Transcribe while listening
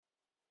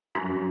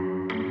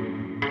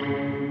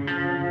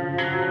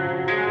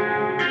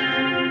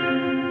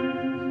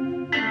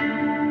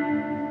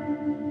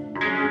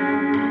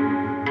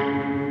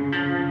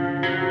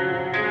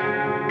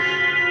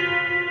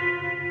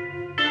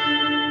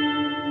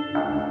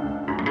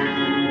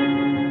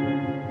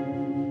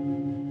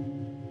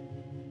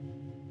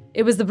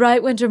It was the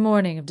bright winter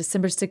morning of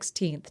December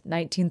 16th,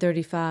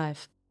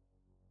 1935.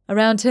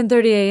 Around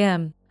 10:30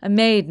 a.m., a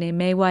maid named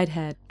May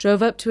Whitehead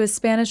drove up to a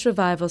Spanish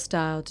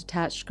Revival-style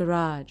detached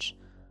garage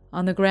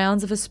on the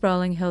grounds of a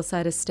sprawling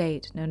hillside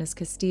estate known as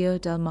Castillo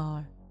del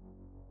Mar.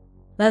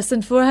 Less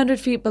than 400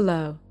 feet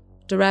below,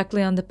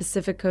 directly on the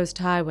Pacific Coast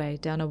Highway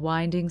down a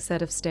winding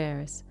set of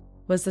stairs,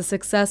 was the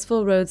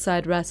successful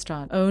roadside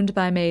restaurant owned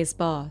by May's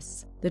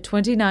boss, the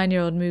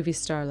 29-year-old movie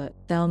starlet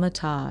Thelma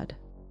Todd.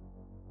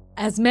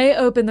 As May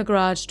opened the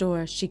garage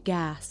door, she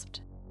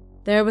gasped.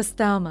 There was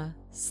Thelma,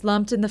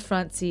 slumped in the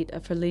front seat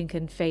of her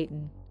Lincoln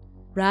Phaeton.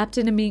 Wrapped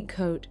in a mink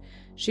coat,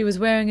 she was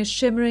wearing a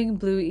shimmering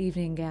blue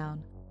evening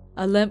gown,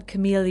 a limp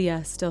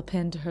camellia still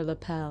pinned to her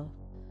lapel.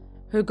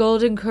 Her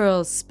golden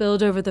curls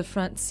spilled over the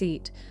front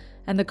seat,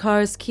 and the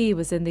car's key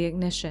was in the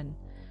ignition.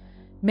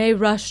 May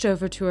rushed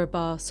over to her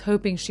boss,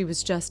 hoping she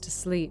was just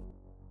asleep.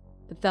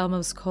 But Thelma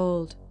was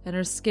cold, and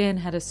her skin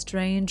had a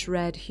strange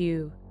red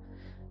hue.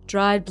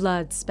 Dried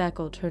blood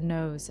speckled her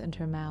nose and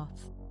her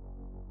mouth.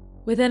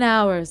 Within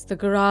hours, the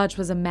garage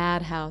was a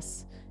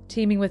madhouse,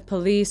 teeming with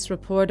police,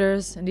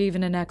 reporters, and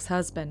even an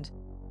ex-husband.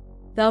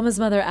 Thelma's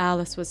mother,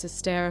 Alice, was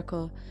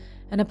hysterical,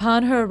 and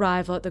upon her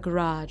arrival at the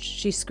garage,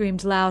 she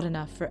screamed loud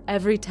enough for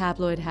every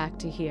tabloid hack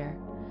to hear.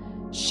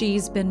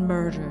 "She's been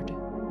murdered."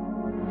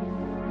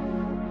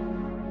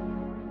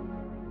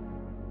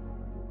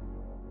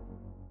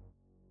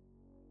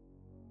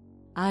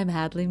 I'm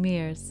Hadley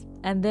Mears,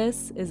 and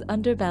this is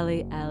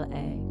Underbelly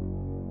LA.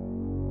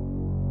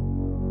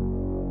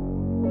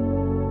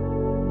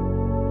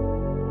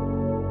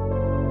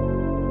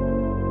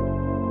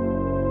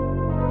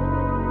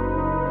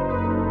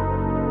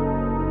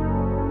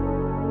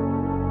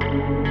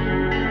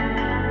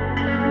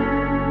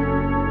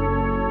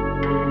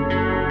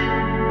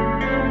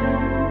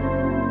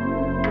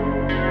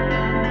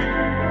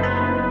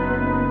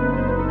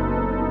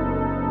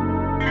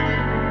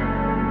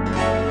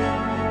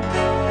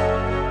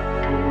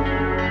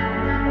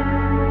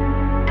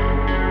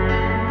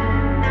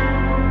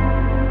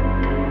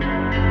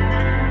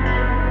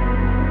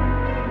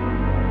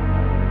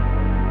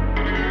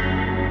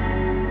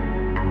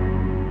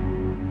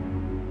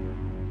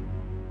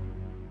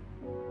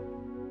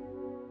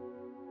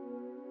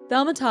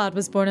 Thelma Todd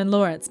was born in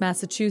Lawrence,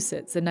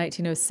 Massachusetts in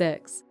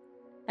 1906.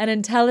 An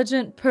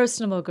intelligent,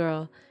 personable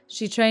girl,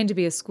 she trained to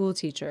be a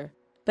schoolteacher.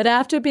 But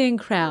after being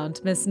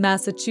crowned Miss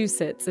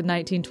Massachusetts in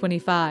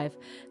 1925,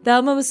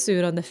 Thelma was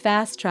soon on the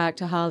fast track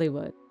to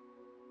Hollywood.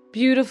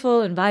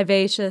 Beautiful and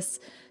vivacious,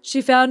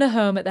 she found a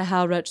home at the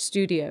Howrutch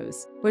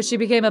Studios, where she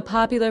became a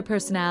popular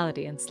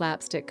personality in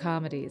slapstick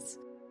comedies.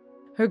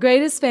 Her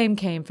greatest fame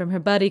came from her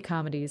buddy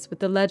comedies with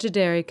the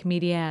legendary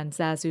comedienne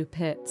Zazu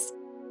Pitts.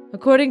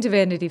 According to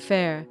Vanity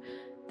Fair,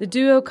 the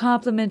duo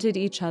complemented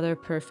each other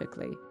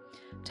perfectly.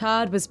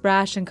 Todd was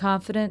brash and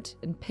confident,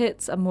 and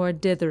Pitts a more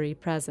dithery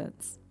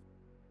presence.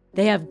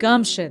 "They have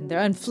gumption, they're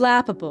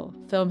unflappable,"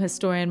 film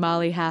historian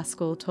Molly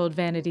Haskell told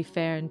Vanity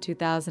Fair in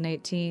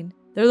 2018.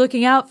 "They're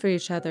looking out for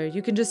each other.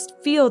 You can just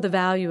feel the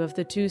value of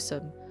the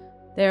twosome.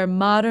 They are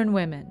modern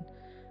women.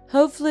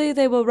 Hopefully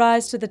they will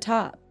rise to the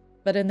top,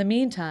 but in the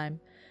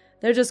meantime,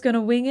 they're just going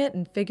to wing it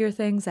and figure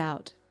things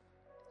out."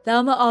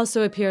 Thelma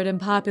also appeared in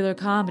popular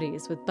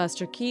comedies with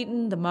Buster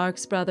Keaton, the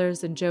Marx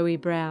Brothers, and Joey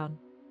Brown.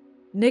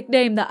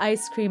 Nicknamed the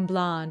Ice Cream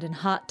Blonde and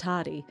Hot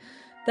Toddy,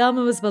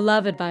 Thelma was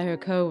beloved by her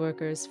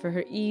co-workers for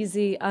her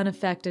easy,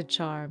 unaffected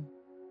charm.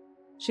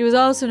 She was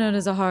also known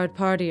as a hard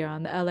partier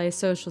on the LA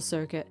social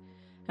circuit,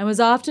 and was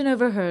often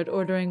overheard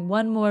ordering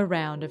one more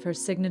round of her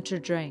signature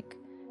drink,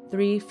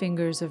 3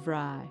 Fingers of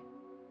Rye.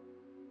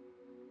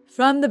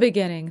 From the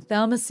beginning,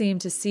 Thelma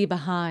seemed to see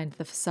behind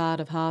the facade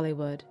of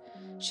Hollywood.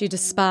 She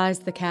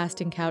despised the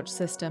casting couch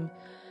system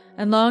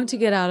and longed to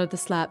get out of the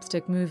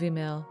slapstick movie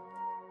mill.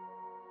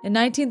 In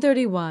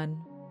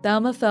 1931,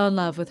 Thelma fell in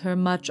love with her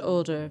much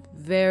older,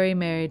 very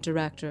married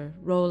director,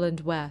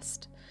 Roland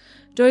West,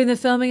 during the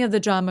filming of the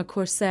drama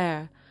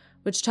Corsair,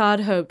 which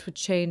Todd hoped would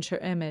change her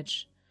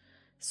image.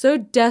 So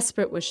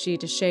desperate was she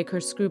to shake her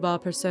screwball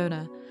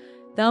persona,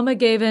 Thelma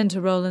gave in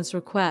to Roland's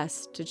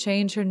request to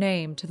change her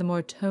name to the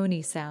more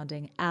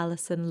Tony-sounding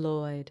Allison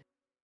Lloyd.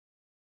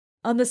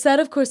 On the set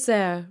of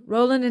Corsair,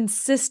 Roland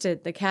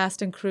insisted the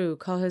cast and crew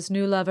call his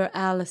new lover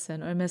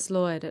Allison or Miss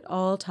Lloyd at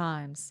all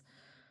times.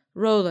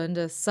 Roland,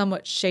 a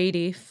somewhat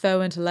shady,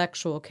 faux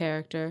intellectual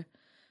character,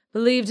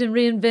 believed in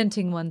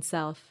reinventing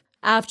oneself.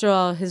 After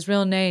all, his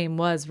real name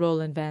was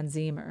Roland Van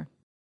Ziemer.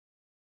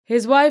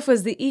 His wife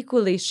was the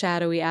equally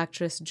shadowy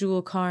actress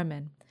Jewel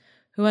Carmen,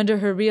 who under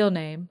her real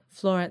name,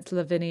 Florence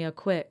Lavinia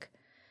Quick,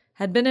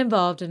 had been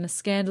involved in a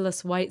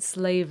scandalous white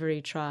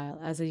slavery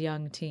trial as a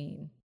young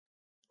teen.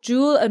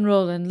 Jewel and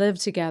Roland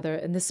lived together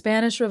in the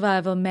Spanish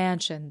Revival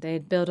mansion they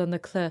had built on the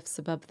cliffs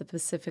above the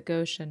Pacific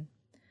Ocean.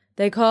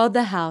 They called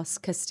the house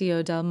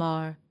Castillo del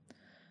Mar.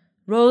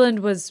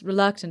 Roland was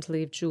reluctant to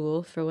leave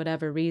Jewel for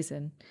whatever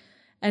reason,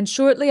 and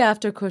shortly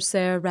after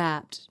Corsair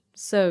wrapped,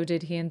 so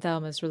did he and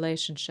Thelma's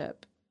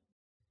relationship.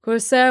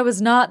 Corsair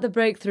was not the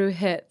breakthrough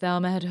hit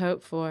Thelma had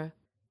hoped for.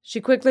 She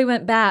quickly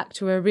went back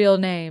to her real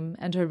name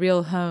and her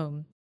real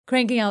home,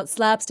 cranking out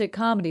slapstick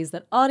comedies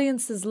that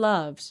audiences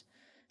loved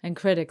and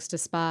critics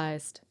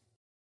despised.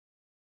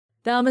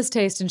 Thelma's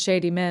taste in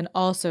shady men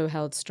also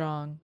held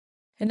strong.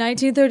 In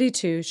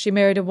 1932, she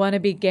married a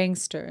wannabe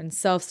gangster and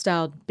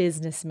self-styled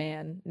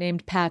businessman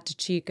named Pat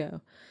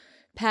DiCicco.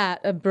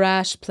 Pat, a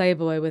brash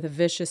playboy with a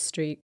vicious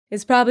streak,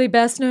 is probably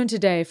best known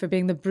today for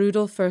being the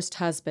brutal first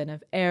husband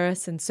of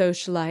heiress and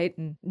socialite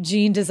and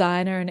jean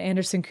designer and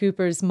Anderson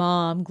Cooper's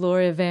mom,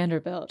 Gloria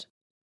Vanderbilt.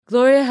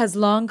 Gloria has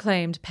long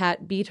claimed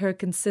Pat beat her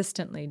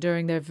consistently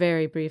during their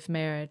very brief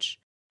marriage.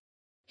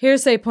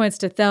 Hearsay points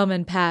to Thelma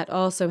and Pat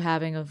also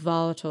having a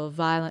volatile,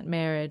 violent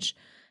marriage,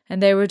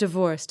 and they were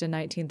divorced in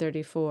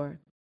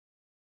 1934.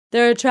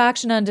 Their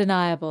attraction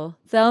undeniable,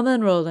 Thelma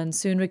and Roland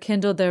soon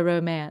rekindled their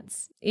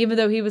romance, even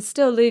though he was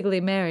still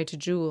legally married to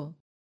Jewel.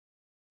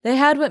 They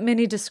had what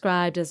many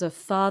described as a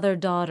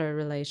father-daughter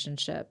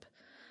relationship.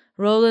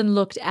 Roland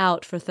looked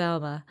out for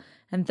Thelma,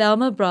 and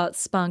Thelma brought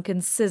spunk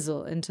and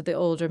sizzle into the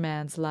older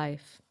man's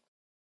life.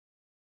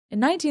 In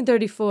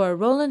 1934,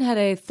 Roland had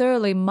a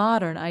thoroughly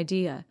modern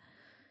idea.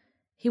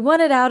 He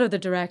wanted out of the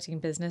directing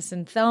business,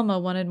 and Thelma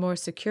wanted more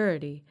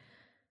security.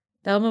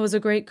 Thelma was a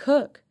great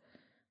cook.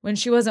 When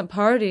she wasn't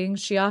partying,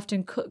 she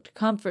often cooked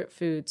comfort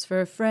foods for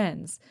her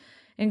friends,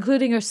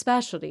 including her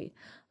specialty,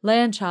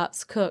 lamb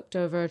chops cooked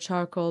over a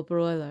charcoal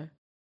broiler.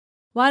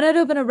 Why not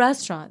open a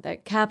restaurant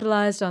that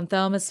capitalized on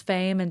Thelma's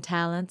fame and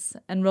talents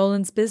and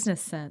Roland's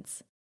business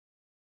sense?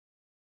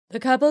 The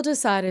couple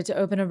decided to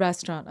open a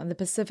restaurant on the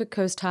Pacific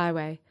Coast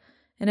Highway,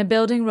 in a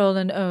building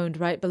Roland owned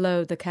right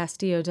below the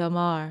Castillo del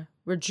Mar,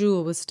 where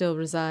Jewel was still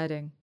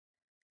residing.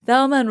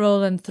 Thelma and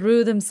Roland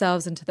threw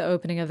themselves into the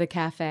opening of the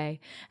cafe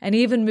and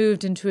even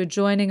moved into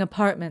adjoining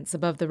apartments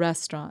above the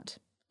restaurant,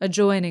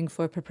 adjoining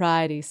for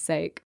propriety's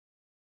sake.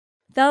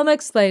 Thelma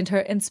explained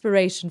her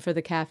inspiration for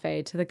the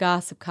cafe to the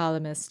gossip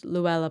columnist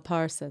Luella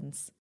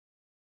Parsons.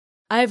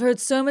 I have heard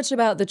so much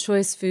about the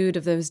choice food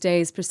of those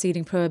days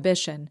preceding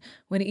Prohibition,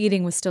 when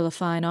eating was still a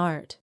fine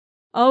art.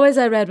 Always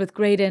I read with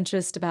great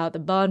interest about the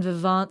bon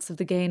vivants of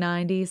the gay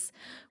 90s,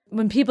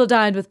 when people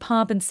dined with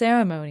pomp and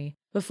ceremony,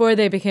 before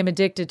they became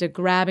addicted to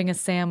grabbing a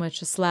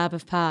sandwich, a slab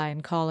of pie,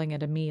 and calling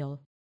it a meal.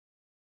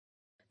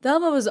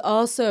 Thelma was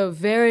also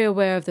very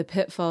aware of the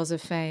pitfalls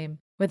of fame,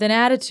 with an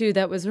attitude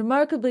that was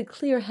remarkably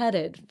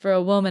clear-headed for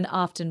a woman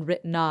often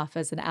written off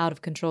as an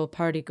out-of-control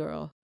party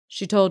girl.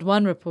 She told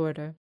one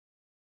reporter,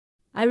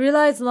 "I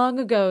realized long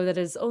ago that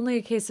it is only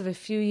a case of a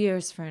few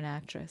years for an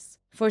actress,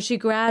 for she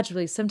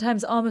gradually,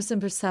 sometimes almost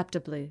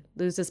imperceptibly,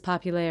 loses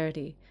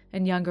popularity,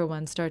 and younger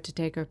ones start to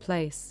take her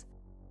place.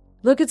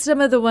 Look at some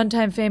of the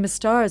one-time famous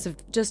stars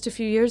of just a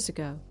few years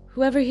ago.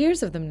 Whoever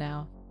hears of them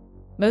now?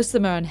 Most of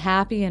them are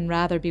unhappy and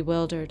rather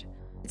bewildered.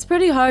 It's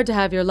pretty hard to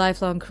have your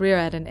lifelong career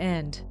at an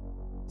end.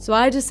 So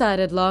I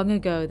decided long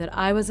ago that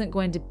I wasn't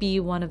going to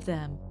be one of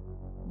them.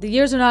 The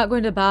years are not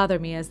going to bother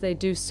me as they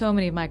do so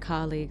many of my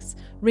colleagues.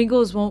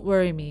 Wrinkles won't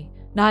worry me,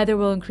 neither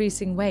will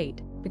increasing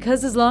weight,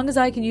 because as long as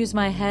I can use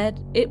my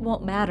head, it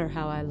won't matter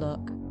how I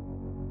look."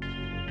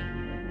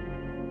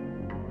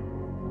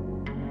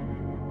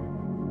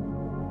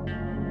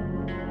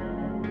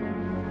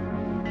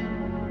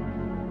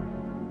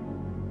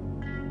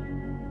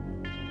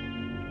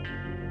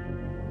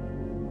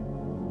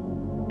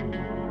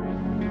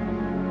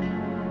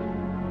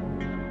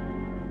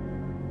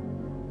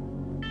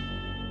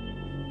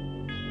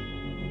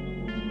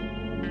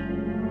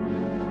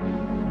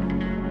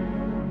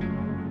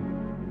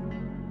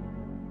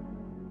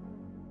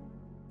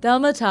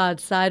 Thelma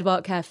Todd's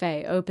Sidewalk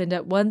Cafe opened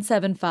at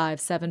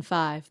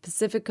 17575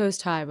 Pacific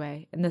Coast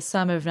Highway in the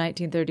summer of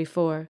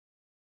 1934.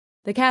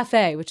 The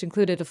cafe, which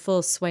included a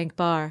full swank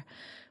bar,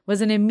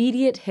 was an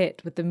immediate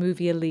hit with the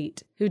movie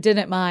elite, who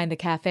didn't mind the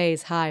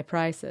cafe's high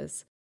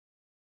prices.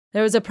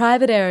 There was a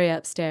private area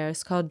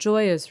upstairs called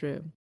Joya's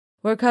Room,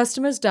 where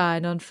customers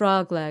dined on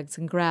frog legs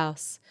and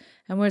grouse,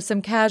 and where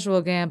some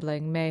casual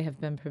gambling may have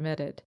been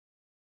permitted.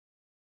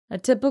 A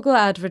typical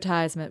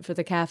advertisement for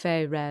the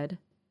cafe read,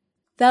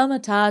 "Thelma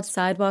Todd's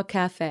Sidewalk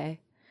Cafe,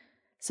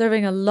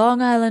 serving a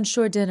Long Island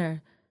shore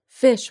dinner,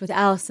 fish with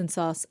Allisson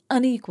sauce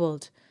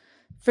unequaled,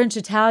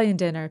 French-Italian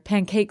dinner,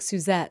 pancake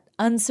Suzette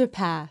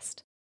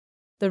unsurpassed.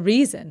 The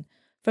reason,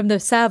 from the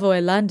Savoy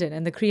London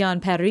and the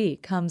Crillon Paris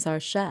comes our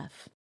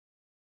chef."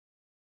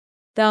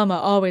 Thelma,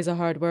 always a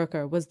hard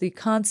worker, was the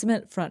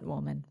consummate front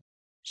woman.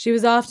 She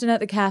was often at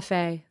the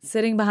cafe,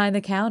 sitting behind the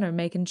counter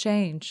making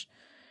change.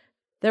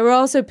 There were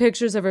also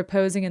pictures of her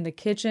posing in the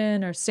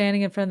kitchen or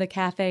standing in front of the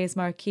cafe's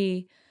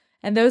marquee,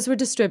 and those were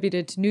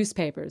distributed to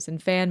newspapers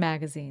and fan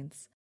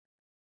magazines.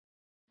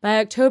 By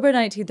October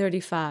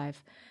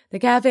 1935, the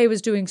cafe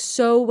was doing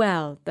so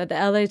well that the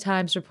LA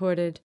Times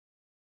reported,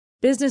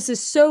 "Business is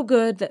so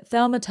good that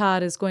Thelma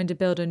Todd is going to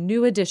build a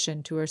new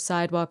addition to her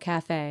sidewalk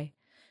cafe.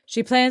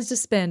 She plans to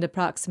spend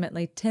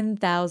approximately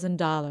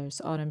 $10,000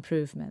 on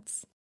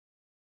improvements."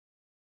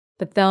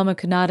 But Thelma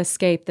could not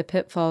escape the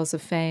pitfalls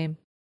of fame.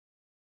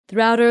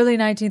 Throughout early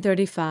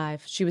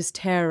 1935, she was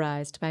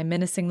terrorized by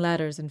menacing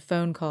letters and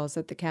phone calls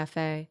at the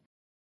cafe.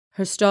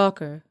 Her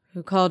stalker,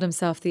 who called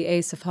himself the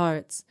Ace of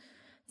Hearts,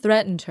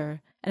 threatened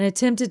her and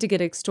attempted to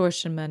get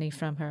extortion money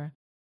from her.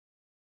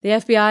 The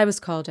FBI was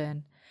called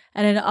in,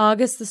 and in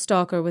August the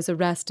stalker was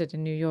arrested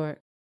in New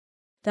York.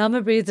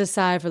 Thelma breathed a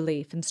sigh of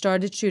relief and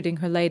started shooting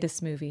her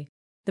latest movie,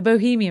 The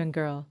Bohemian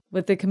Girl,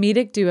 with the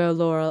comedic duo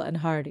Laurel and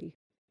Hardy.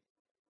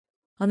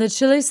 On the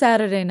chilly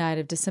Saturday night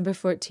of December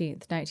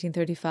 14th,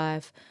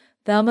 1935,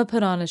 Thelma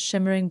put on a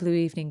shimmering blue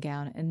evening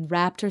gown and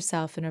wrapped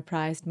herself in her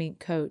prized mink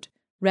coat,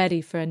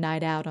 ready for a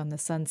night out on the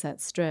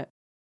Sunset Strip.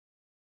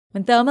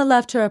 When Thelma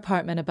left her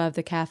apartment above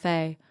the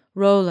cafe,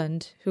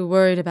 Roland, who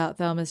worried about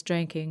Thelma's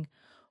drinking,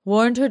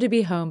 warned her to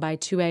be home by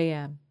 2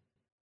 a.m.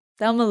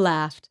 Thelma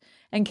laughed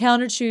and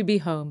countered she would be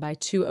home by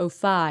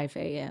 2:05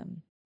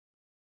 a.m.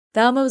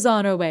 Thelma was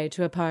on her way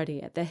to a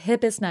party at the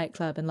hippest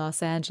nightclub in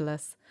Los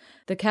Angeles,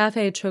 the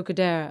Cafe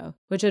Trocadero,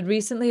 which had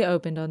recently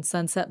opened on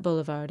Sunset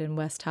Boulevard in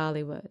West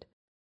Hollywood.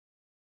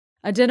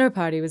 A dinner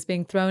party was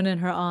being thrown in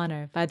her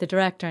honor by the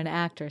director and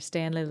actor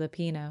Stanley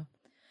Lupino.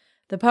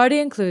 The party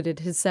included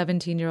his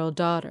 17-year-old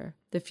daughter,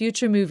 the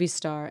future movie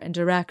star and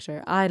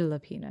director Ida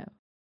Lupino.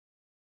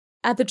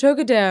 At the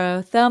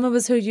Trocadero, Thelma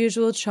was her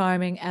usual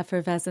charming,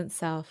 effervescent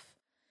self.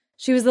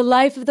 She was the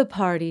life of the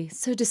party,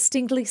 so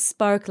distinctly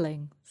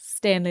sparkling,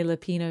 Stanley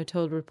Lupino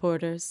told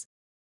reporters.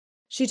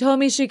 She told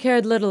me she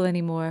cared little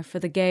anymore for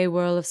the gay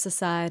whirl of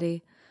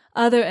society.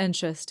 Other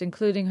interests,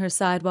 including her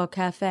sidewalk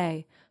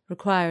cafe,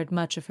 required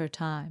much of her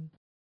time.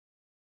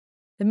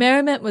 The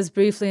merriment was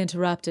briefly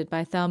interrupted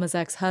by Thelma's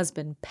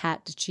ex-husband,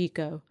 Pat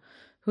DeChico,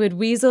 who had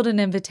weaseled an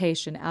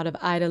invitation out of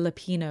Ida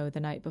Lupino the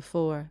night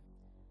before.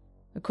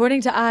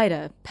 According to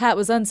Ida, Pat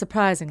was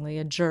unsurprisingly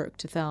a jerk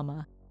to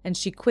Thelma, and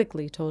she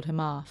quickly told him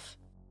off.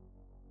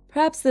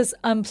 Perhaps this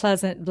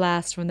unpleasant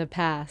blast from the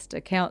past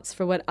accounts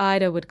for what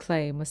Ida would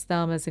claim was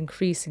Thelma's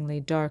increasingly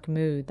dark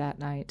mood that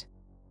night.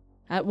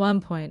 At one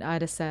point,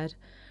 Ida said,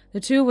 the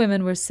two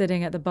women were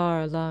sitting at the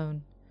bar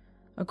alone.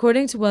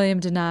 According to William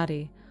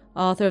Donati,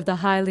 author of the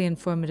highly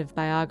informative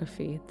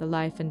biography, The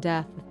Life and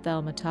Death of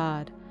Thelma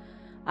Todd,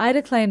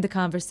 Ida claimed the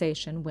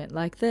conversation went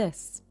like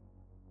this.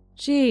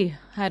 Gee,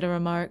 Ida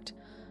remarked,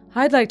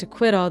 I'd like to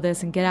quit all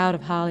this and get out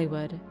of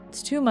Hollywood.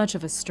 It's too much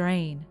of a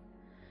strain.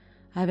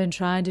 I've been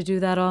trying to do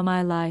that all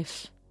my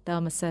life,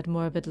 Thelma said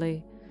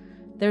morbidly.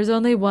 There's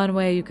only one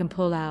way you can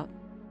pull out.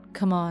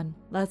 Come on,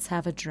 let's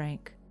have a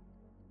drink.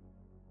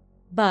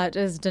 But,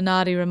 as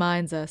Donati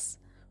reminds us,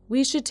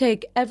 we should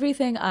take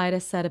everything Ida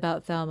said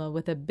about Thelma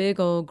with a big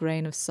old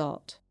grain of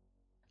salt.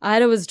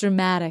 Ida was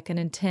dramatic and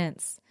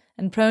intense,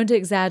 and prone to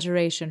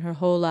exaggeration her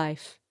whole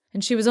life,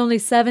 and she was only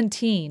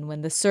 17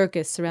 when the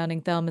circus surrounding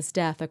Thelma's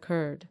death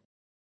occurred.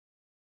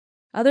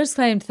 Others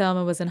claimed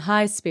Thelma was in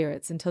high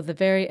spirits until the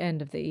very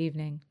end of the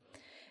evening.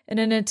 In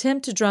an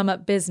attempt to drum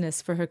up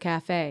business for her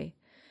cafe,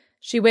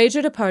 she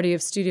wagered a party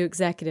of studio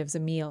executives a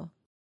meal.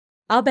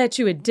 I'll bet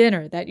you a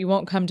dinner that you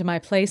won't come to my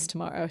place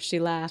tomorrow, she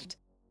laughed,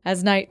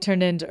 as night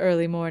turned into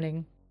early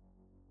morning.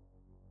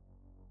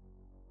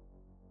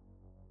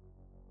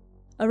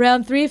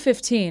 Around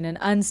 3:15, an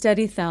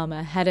unsteady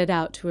Thelma headed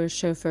out to her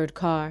chauffeured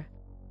car.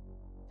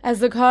 As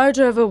the car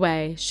drove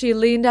away, she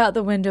leaned out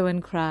the window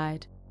and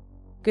cried,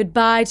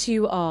 Goodbye to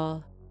you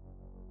all.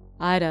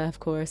 Ida, of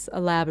course,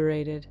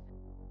 elaborated.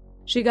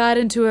 She got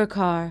into her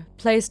car,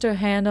 placed her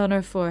hand on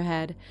her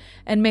forehead,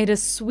 and made a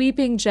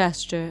sweeping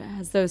gesture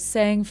as though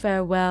saying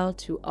farewell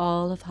to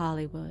all of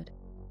Hollywood.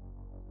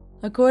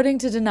 According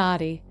to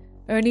Donati,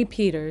 Ernie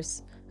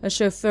Peters, a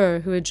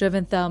chauffeur who had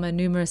driven Thelma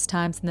numerous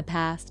times in the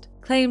past,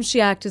 claimed she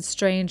acted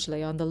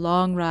strangely on the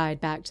long ride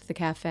back to the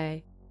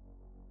cafe.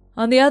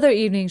 On the other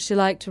evenings, she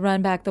liked to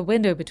run back the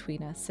window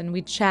between us, and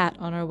we'd chat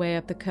on our way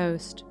up the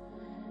coast.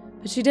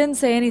 But she didn't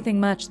say anything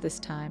much this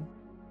time.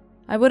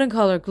 I wouldn't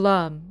call her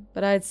glum,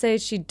 but I'd say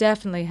she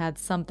definitely had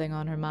something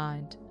on her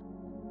mind.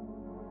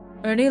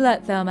 Ernie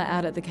let Thelma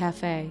out at the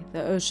cafe,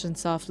 the ocean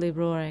softly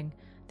roaring,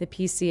 the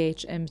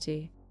PCH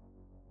empty.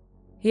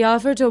 He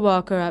offered to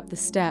walk her up the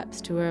steps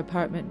to her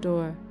apartment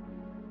door.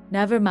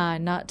 Never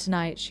mind, not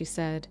tonight, she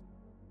said.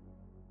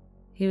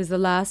 He was the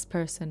last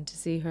person to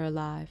see her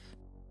alive.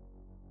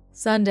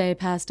 Sunday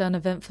passed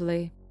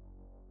uneventfully.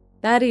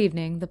 That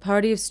evening, the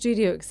party of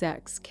studio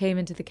execs came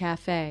into the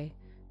cafe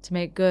to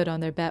make good on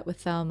their bet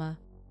with Thelma.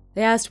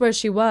 They asked where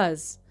she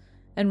was,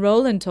 and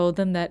Roland told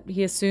them that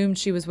he assumed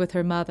she was with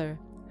her mother,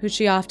 who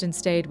she often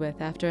stayed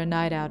with after a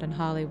night out in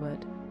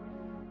Hollywood.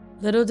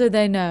 Little did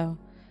they know,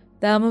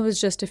 Thelma was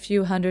just a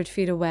few hundred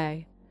feet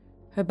away,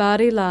 her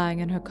body lying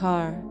in her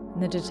car in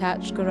the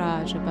detached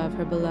garage above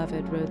her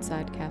beloved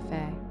roadside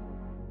cafe.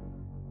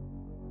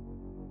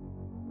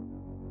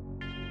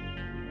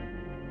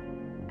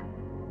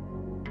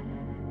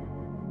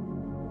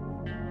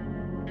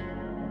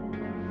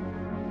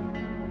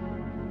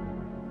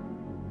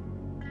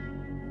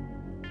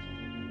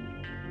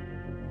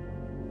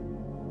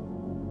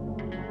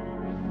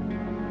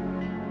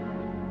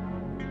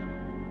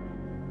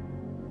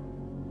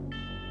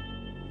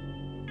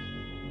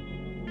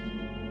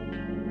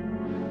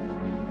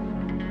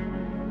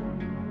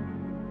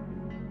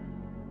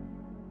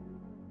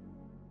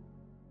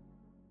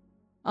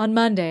 On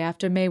Monday,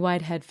 after May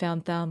Whitehead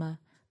found Thelma,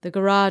 the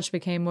garage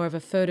became more of a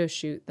photo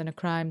shoot than a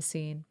crime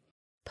scene.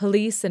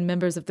 Police and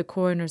members of the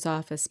coroner's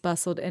office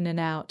bustled in and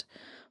out,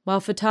 while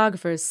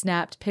photographers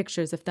snapped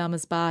pictures of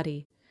Thelma's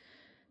body,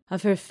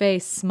 of her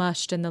face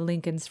smushed in the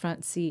Lincoln's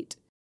front seat.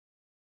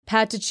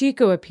 Pat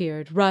DiCicco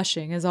appeared,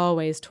 rushing, as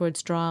always,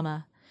 towards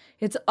drama.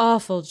 "It's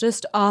awful,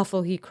 just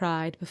awful," he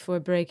cried, before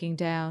breaking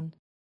down.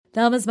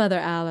 Thelma's mother,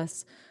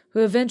 Alice,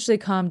 who eventually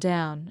calmed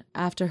down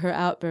after her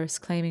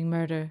outburst claiming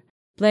murder,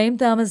 blamed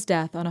Thelma's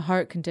death on a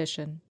heart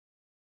condition.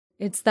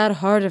 "It's that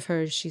heart of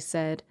hers," she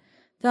said.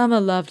 "Thelma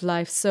loved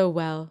life so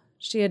well.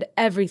 She had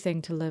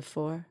everything to live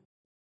for."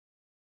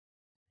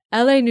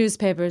 LA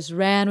newspapers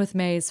ran with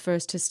May's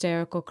first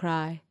hysterical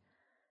cry.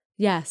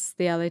 Yes,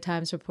 the LA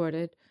Times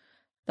reported,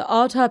 the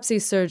autopsy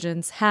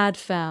surgeons had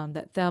found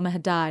that Thelma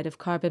had died of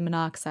carbon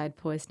monoxide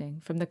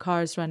poisoning from the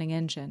car's running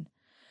engine.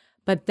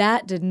 But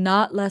that did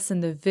not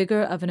lessen the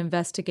vigor of an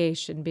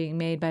investigation being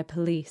made by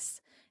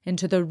police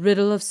into the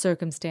riddle of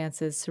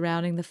circumstances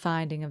surrounding the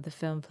finding of the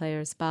film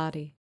player's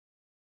body.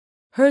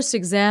 Hearst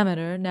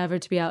Examiner, never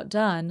to be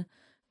outdone,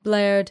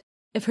 blared,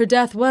 "If her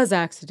death was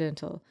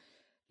accidental,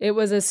 it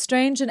was as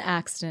strange an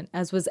accident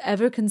as was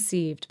ever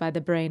conceived by the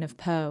brain of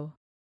Poe."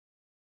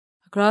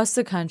 Across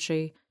the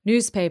country,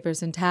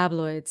 newspapers and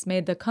tabloids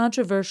made the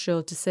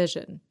controversial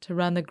decision to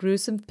run the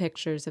gruesome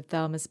pictures of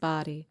Thelma's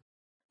body.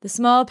 The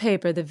small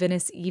paper, the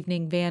Venice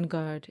Evening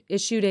Vanguard,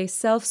 issued a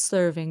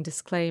self-serving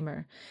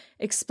disclaimer,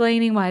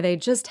 explaining why they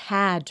just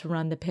had to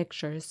run the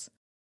pictures.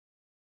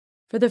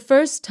 For the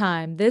first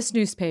time, this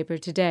newspaper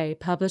today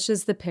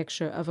publishes the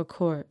picture of a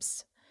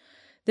corpse.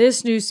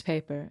 This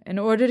newspaper, in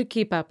order to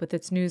keep up with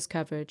its news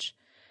coverage,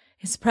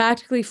 is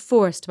practically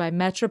forced by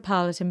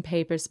Metropolitan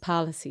Papers'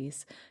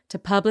 policies to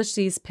publish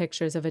these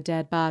pictures of a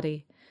dead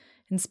body,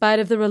 in spite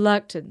of the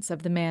reluctance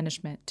of the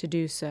management to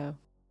do so.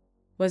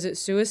 Was it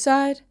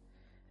suicide?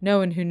 No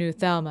one who knew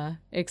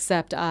Thelma,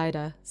 except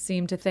Ida,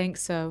 seemed to think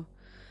so.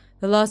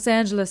 The Los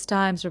Angeles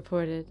Times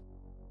reported,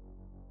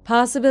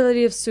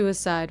 "Possibility of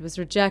suicide was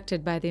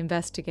rejected by the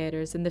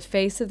investigators in the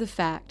face of the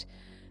fact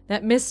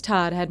that Miss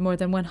Todd had more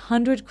than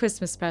 100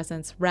 Christmas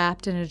presents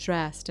wrapped and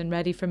addressed and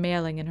ready for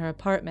mailing in her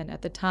apartment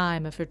at the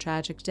time of her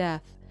tragic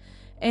death,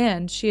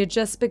 and she had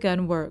just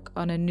begun work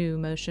on a new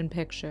motion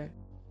picture."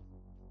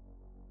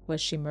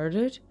 Was she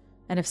murdered?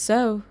 And if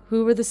so,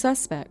 who were the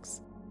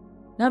suspects?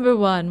 Number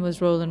one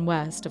was Roland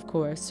West, of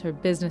course, her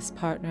business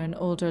partner and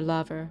older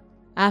lover.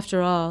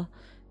 After all,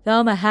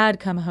 Thelma had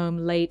come home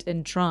late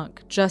and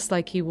drunk, just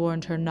like he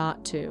warned her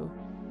not to.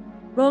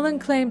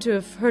 Roland claimed to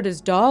have heard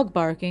his dog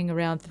barking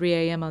around 3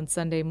 a.m. on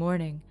Sunday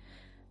morning,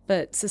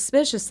 but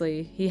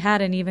suspiciously, he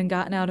hadn't even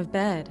gotten out of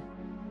bed.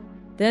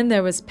 Then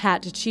there was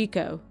Pat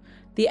DiCicco,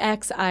 the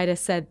ex Ida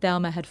said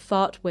Thelma had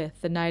fought with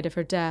the night of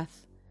her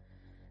death.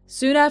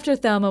 Soon after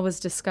Thelma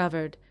was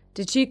discovered,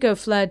 DiCicco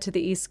fled to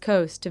the East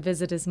Coast to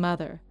visit his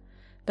mother,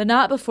 but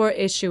not before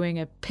issuing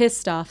a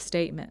pissed-off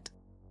statement.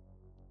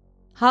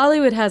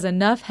 Hollywood has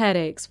enough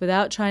headaches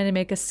without trying to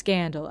make a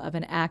scandal of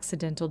an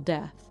accidental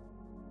death.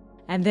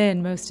 And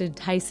then, most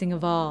enticing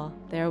of all,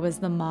 there was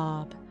the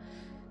mob.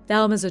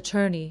 Thelma's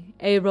attorney,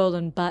 A.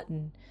 Roland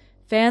Button,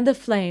 fanned the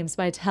flames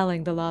by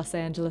telling the Los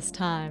Angeles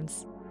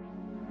Times,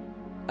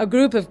 "A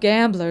group of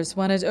gamblers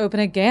wanted to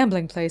open a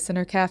gambling place in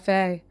her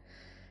cafe.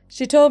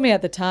 She told me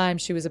at the time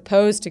she was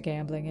opposed to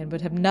gambling and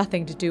would have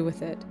nothing to do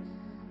with it.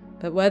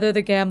 But whether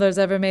the gamblers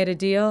ever made a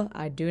deal,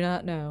 I do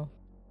not know."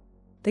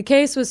 The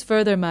case was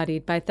further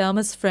muddied by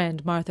Thelma's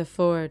friend Martha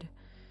Ford,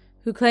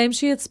 who claimed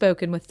she had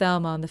spoken with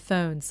Thelma on the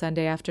phone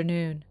Sunday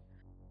afternoon.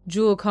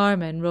 Jewel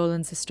Carmen,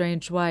 Roland's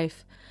estranged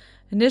wife,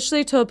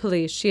 initially told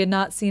police she had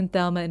not seen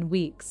Thelma in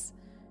weeks,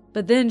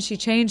 but then she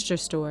changed her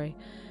story,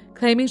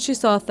 claiming she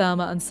saw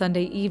Thelma on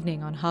Sunday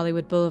evening on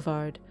Hollywood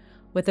Boulevard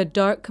with a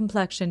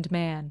dark-complexioned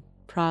man,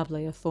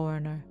 probably a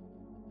foreigner.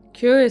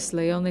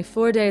 Curiously, only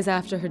 4 days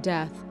after her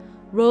death,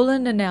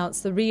 Roland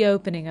announced the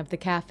reopening of the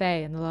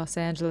cafe in the Los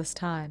Angeles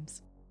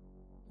Times.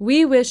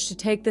 "We wish to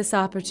take this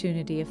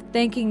opportunity of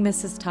thanking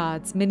Mrs.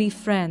 Todd's many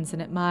friends and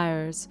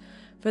admirers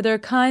for their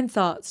kind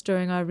thoughts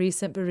during our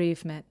recent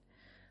bereavement.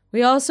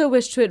 We also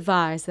wish to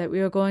advise that we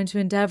are going to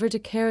endeavor to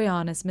carry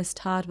on as Miss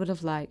Todd would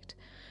have liked,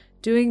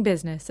 doing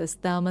business as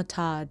Thelma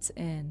Todd's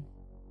Inn."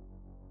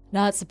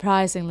 Not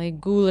surprisingly,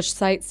 ghoulish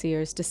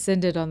sightseers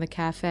descended on the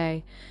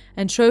cafe,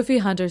 and trophy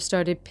hunters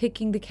started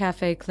picking the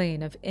cafe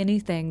clean of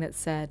anything that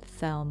said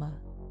Thelma.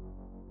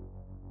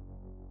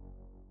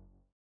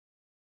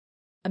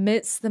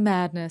 Amidst the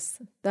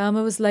madness,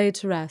 Thelma was laid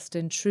to rest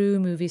in true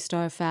movie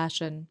star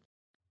fashion.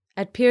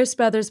 At Pierce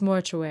Brothers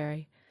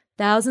Mortuary,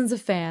 thousands of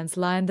fans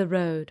lined the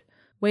road,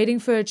 waiting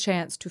for a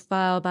chance to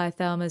file by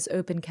Thelma's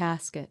open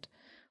casket,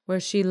 where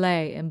she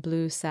lay in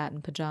blue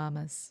satin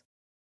pajamas.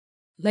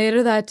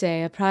 Later that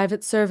day, a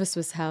private service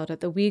was held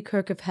at the Wee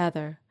Kirk of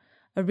Heather,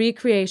 a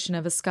recreation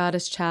of a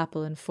Scottish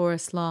chapel in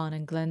Forest Lawn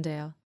in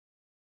Glendale.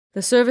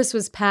 The service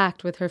was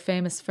packed with her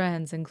famous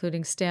friends,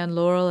 including Stan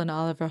Laurel and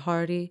Oliver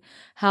Hardy,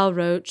 Hal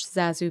Roach,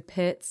 Zazu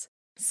Pitts,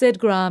 Sid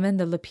Grauman,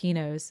 the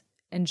Lupinos,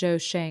 and Joe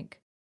Schenck.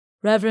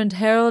 Reverend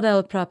Harold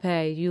L. Prope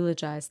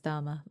eulogized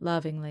Thelma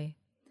lovingly.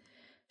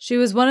 She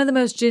was one of the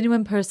most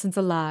genuine persons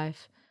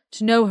alive.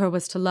 To know her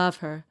was to love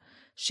her.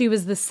 She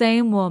was the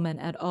same woman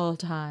at all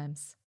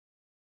times.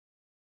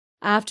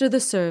 After the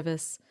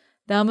service,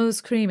 Thelma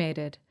was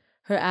cremated,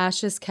 her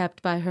ashes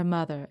kept by her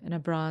mother in a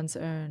bronze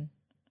urn.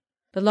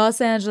 But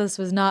Los Angeles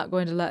was not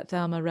going to let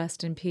Thelma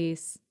rest in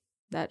peace.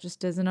 That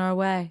just isn't our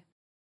way.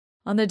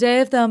 On the day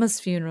of Thelma's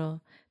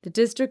funeral, the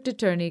district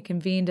attorney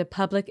convened a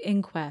public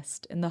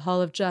inquest in the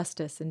Hall of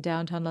Justice in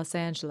downtown Los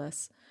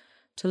Angeles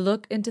to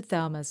look into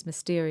Thelma's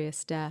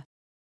mysterious death.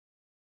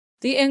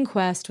 The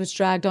inquest, which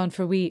dragged on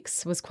for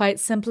weeks, was quite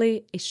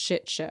simply a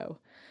shit show.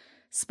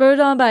 Spurred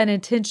on by an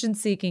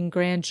attention-seeking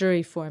grand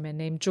jury foreman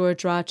named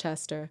George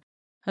Rochester,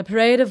 a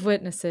parade of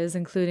witnesses,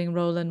 including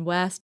Roland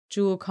West,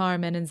 Jewel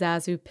Carmen, and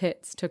Zazu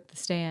Pitts, took the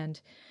stand.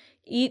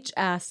 Each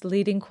asked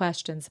leading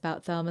questions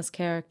about Thelma's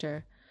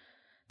character.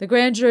 The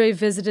grand jury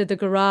visited the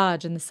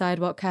garage and the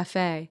sidewalk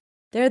cafe.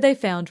 There they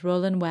found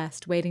Roland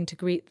West waiting to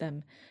greet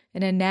them,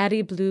 in a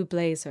natty blue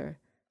blazer,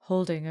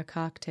 holding a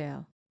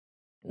cocktail.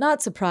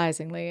 Not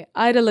surprisingly,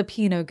 Ida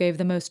Lupino gave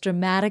the most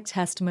dramatic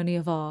testimony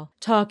of all,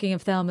 talking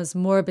of Thelma's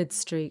morbid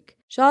streak.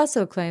 She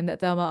also claimed that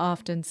Thelma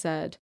often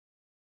said,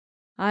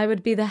 "I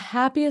would be the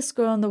happiest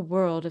girl in the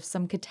world if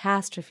some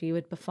catastrophe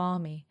would befall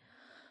me.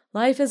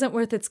 Life isn't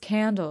worth its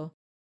candle.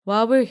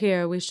 While we're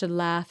here, we should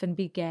laugh and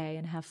be gay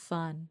and have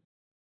fun."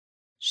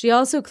 She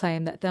also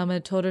claimed that Thelma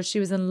had told her she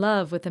was in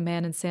love with a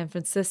man in San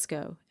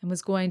Francisco and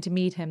was going to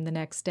meet him the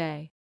next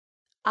day.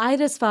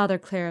 Ida's father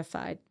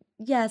clarified,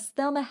 yes,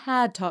 Thelma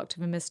had talked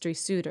of a mystery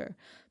suitor,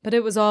 but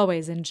it was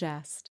always in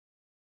jest.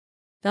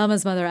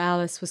 Thelma's mother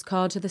Alice was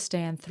called to the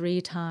stand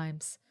 3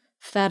 times.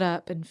 Fed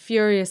up and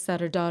furious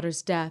that her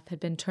daughter's death had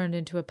been turned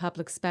into a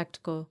public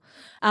spectacle,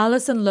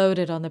 Alice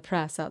unloaded on the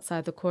press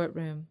outside the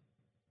courtroom.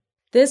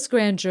 This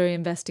grand jury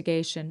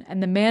investigation,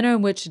 and the manner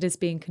in which it is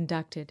being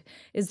conducted,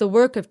 is the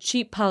work of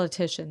cheap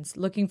politicians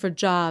looking for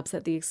jobs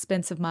at the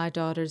expense of my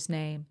daughter's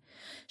name.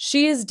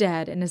 She is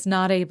dead and is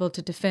not able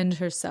to defend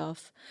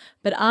herself,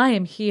 but I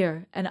am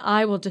here, and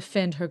I will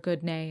defend her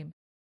good name.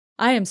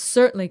 I am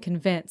certainly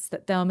convinced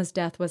that Thelma's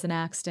death was an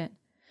accident.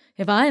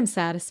 If I am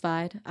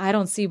satisfied, I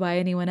don't see why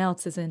anyone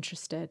else is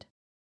interested.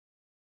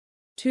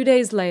 2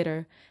 days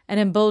later, an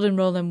emboldened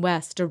Roland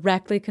West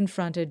directly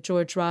confronted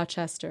George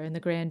Rochester in the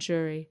grand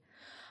jury.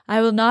 I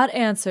will not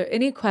answer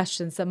any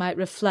questions that might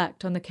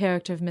reflect on the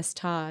character of Miss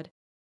Todd.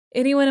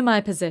 Anyone in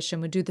my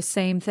position would do the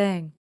same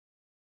thing.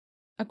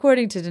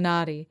 According to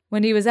Donati,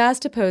 when he was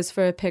asked to pose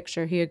for a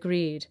picture, he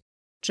agreed,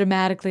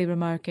 dramatically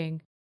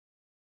remarking,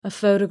 "A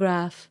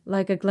photograph,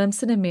 like a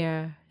glimpse in a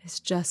mirror, is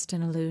just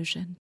an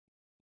illusion."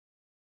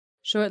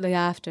 Shortly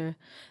after,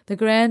 the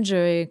grand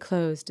jury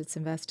closed its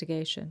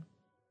investigation.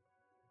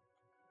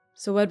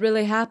 So what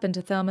really happened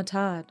to Thelma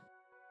Todd?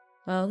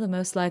 Well, the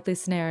most likely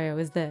scenario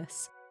is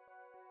this.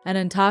 An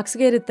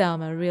intoxicated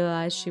Thelma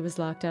realized she was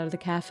locked out of the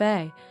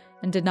cafe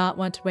and did not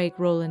want to wake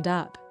Roland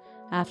up.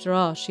 After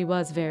all, she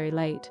was very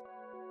late.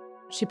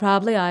 She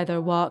probably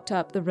either walked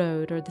up the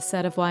road or the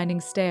set of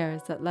winding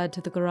stairs that led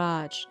to the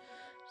garage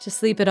to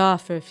sleep it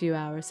off for a few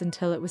hours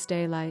until it was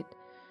daylight.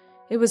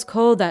 It was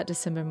cold that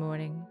December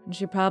morning, and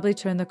she probably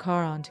turned the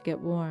car on to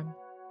get warm.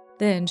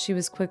 Then she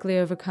was quickly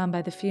overcome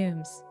by the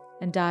fumes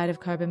and died of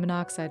carbon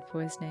monoxide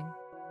poisoning.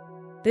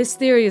 This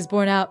theory is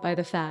borne out by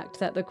the fact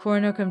that the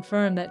coroner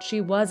confirmed that she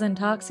was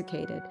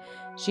intoxicated.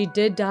 She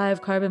did die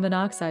of carbon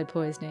monoxide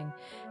poisoning,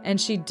 and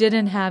she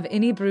didn't have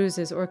any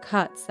bruises or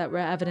cuts that were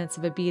evidence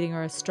of a beating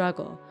or a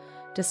struggle,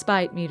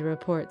 despite media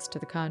reports to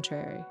the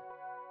contrary.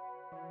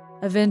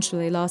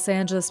 Eventually, Los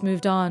Angeles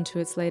moved on to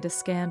its latest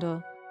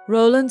scandal.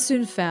 Roland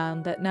soon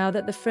found that now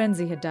that the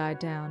frenzy had died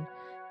down,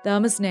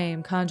 Thelma's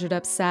name conjured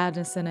up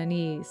sadness and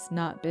unease,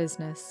 not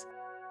business.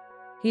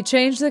 He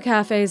changed the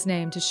cafe's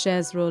name to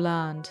Chez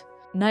Roland.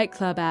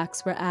 Nightclub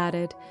acts were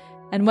added,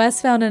 and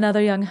West found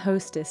another young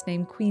hostess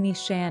named Queenie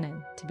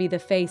Shannon to be the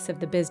face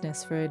of the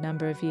business for a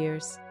number of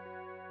years.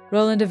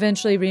 Roland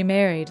eventually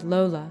remarried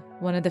Lola,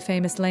 one of the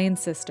famous Lane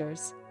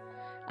sisters.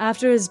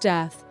 After his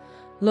death,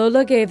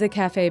 Lola gave the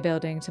cafe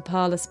building to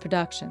Paulus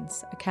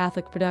Productions, a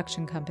Catholic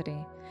production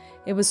company.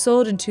 It was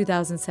sold in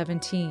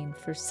 2017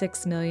 for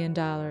 $6 million.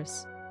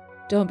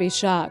 Don't be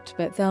shocked,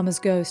 but Thelma's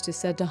ghost is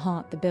said to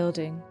haunt the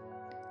building.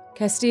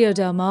 Castillo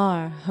del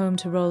Mar, home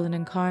to Roland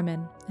and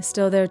Carmen, is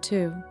still there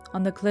too,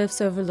 on the cliffs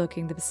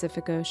overlooking the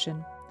Pacific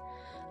Ocean.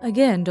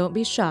 Again, don't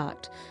be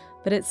shocked,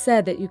 but it's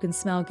said that you can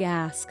smell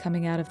gas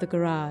coming out of the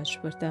garage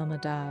where Thelma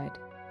died.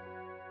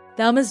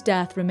 Thelma's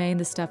death remained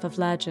the stuff of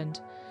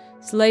legend.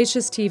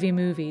 Salacious TV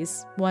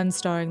movies, one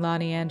starring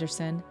Lonnie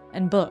Anderson,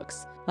 and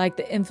books, like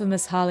the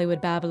infamous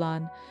Hollywood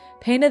Babylon,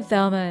 painted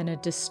Thelma in a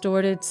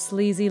distorted,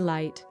 sleazy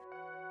light.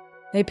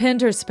 They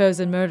pinned her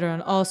supposed murder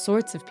on all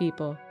sorts of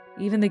people,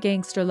 even the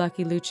gangster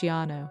Lucky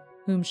Luciano,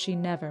 whom she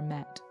never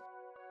met.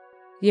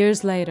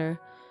 Years later,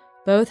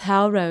 both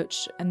Hal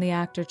Roach and the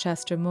actor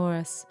Chester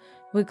Morris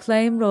would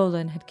claim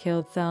Roland had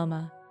killed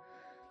Thelma.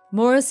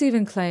 Morris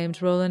even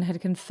claimed Roland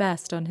had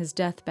confessed on his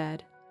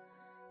deathbed.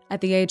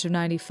 At the age of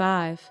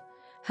 95,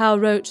 Hal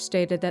Roach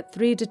stated that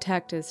 3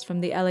 detectives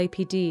from the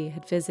LAPD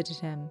had visited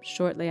him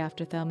shortly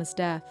after Thelma's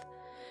death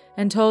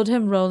and told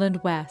him Roland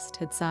West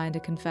had signed a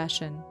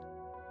confession.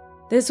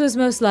 This was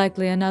most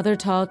likely another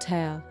tall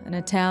tale in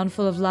a town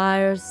full of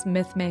liars,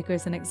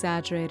 myth-makers, and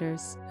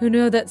exaggerators who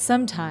know that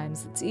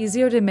sometimes it's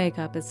easier to make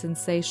up a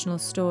sensational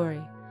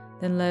story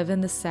than live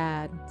in the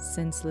sad,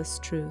 senseless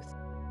truth.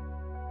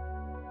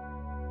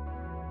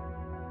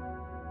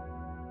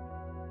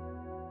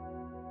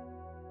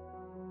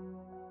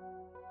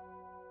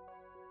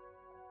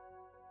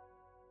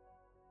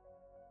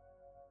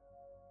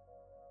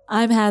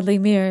 I'm Hadley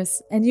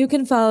Mears, and you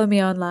can follow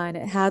me online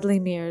at Hadley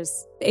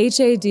Mears,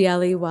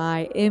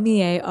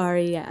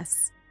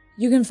 HadleyMears.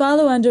 You can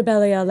follow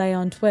Underbelly LA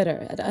on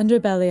Twitter at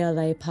Underbelly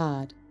LA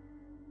Pod.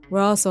 We're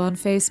also on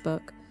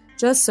Facebook.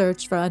 Just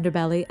search for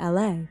Underbelly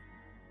LA.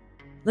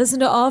 Listen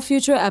to all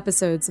future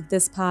episodes of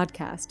this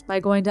podcast by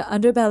going to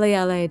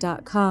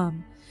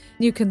underbellyla.com.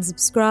 You can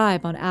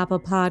subscribe on Apple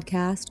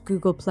Podcast,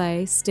 Google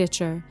Play,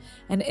 Stitcher,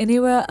 and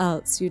anywhere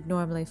else you'd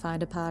normally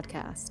find a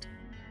podcast.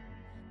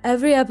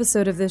 Every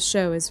episode of this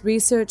show is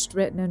researched,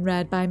 written, and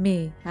read by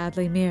me,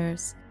 Hadley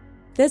Mears.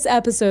 This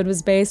episode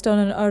was based on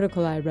an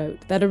article I wrote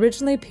that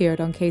originally appeared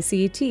on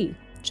KCET.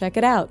 Check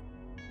it out.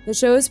 The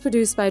show is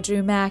produced by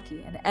Drew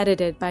Mackey and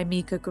edited by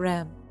Mika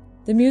Grimm.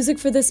 The music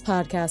for this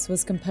podcast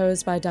was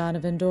composed by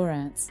Donovan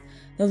Dorrance.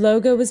 The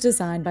logo was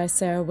designed by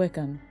Sarah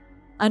Wickham.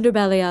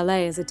 Underbelly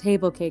LA is a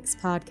Table Cakes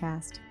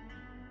podcast.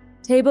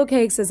 Table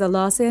Cakes is a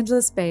Los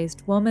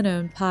Angeles-based,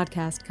 woman-owned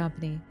podcast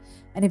company.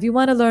 And if you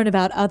want to learn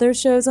about other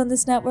shows on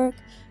this network,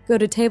 go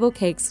to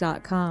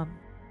tablecakes.com.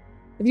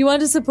 If you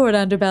want to support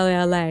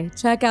Underbelly LA,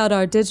 check out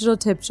our digital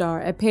tip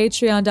jar at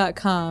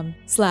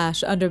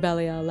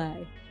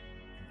patreon.com/underbellyla.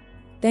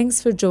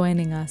 Thanks for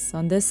joining us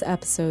on this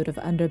episode of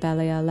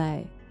Underbelly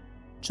LA.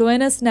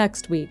 Join us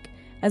next week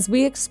as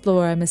we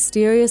explore a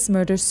mysterious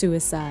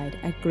murder-suicide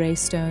at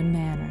Greystone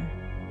Manor.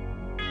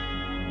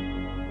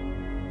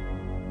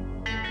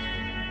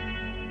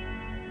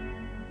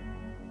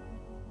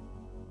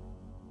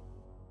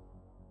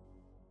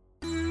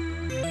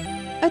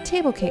 A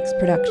Table Cakes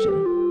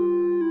production.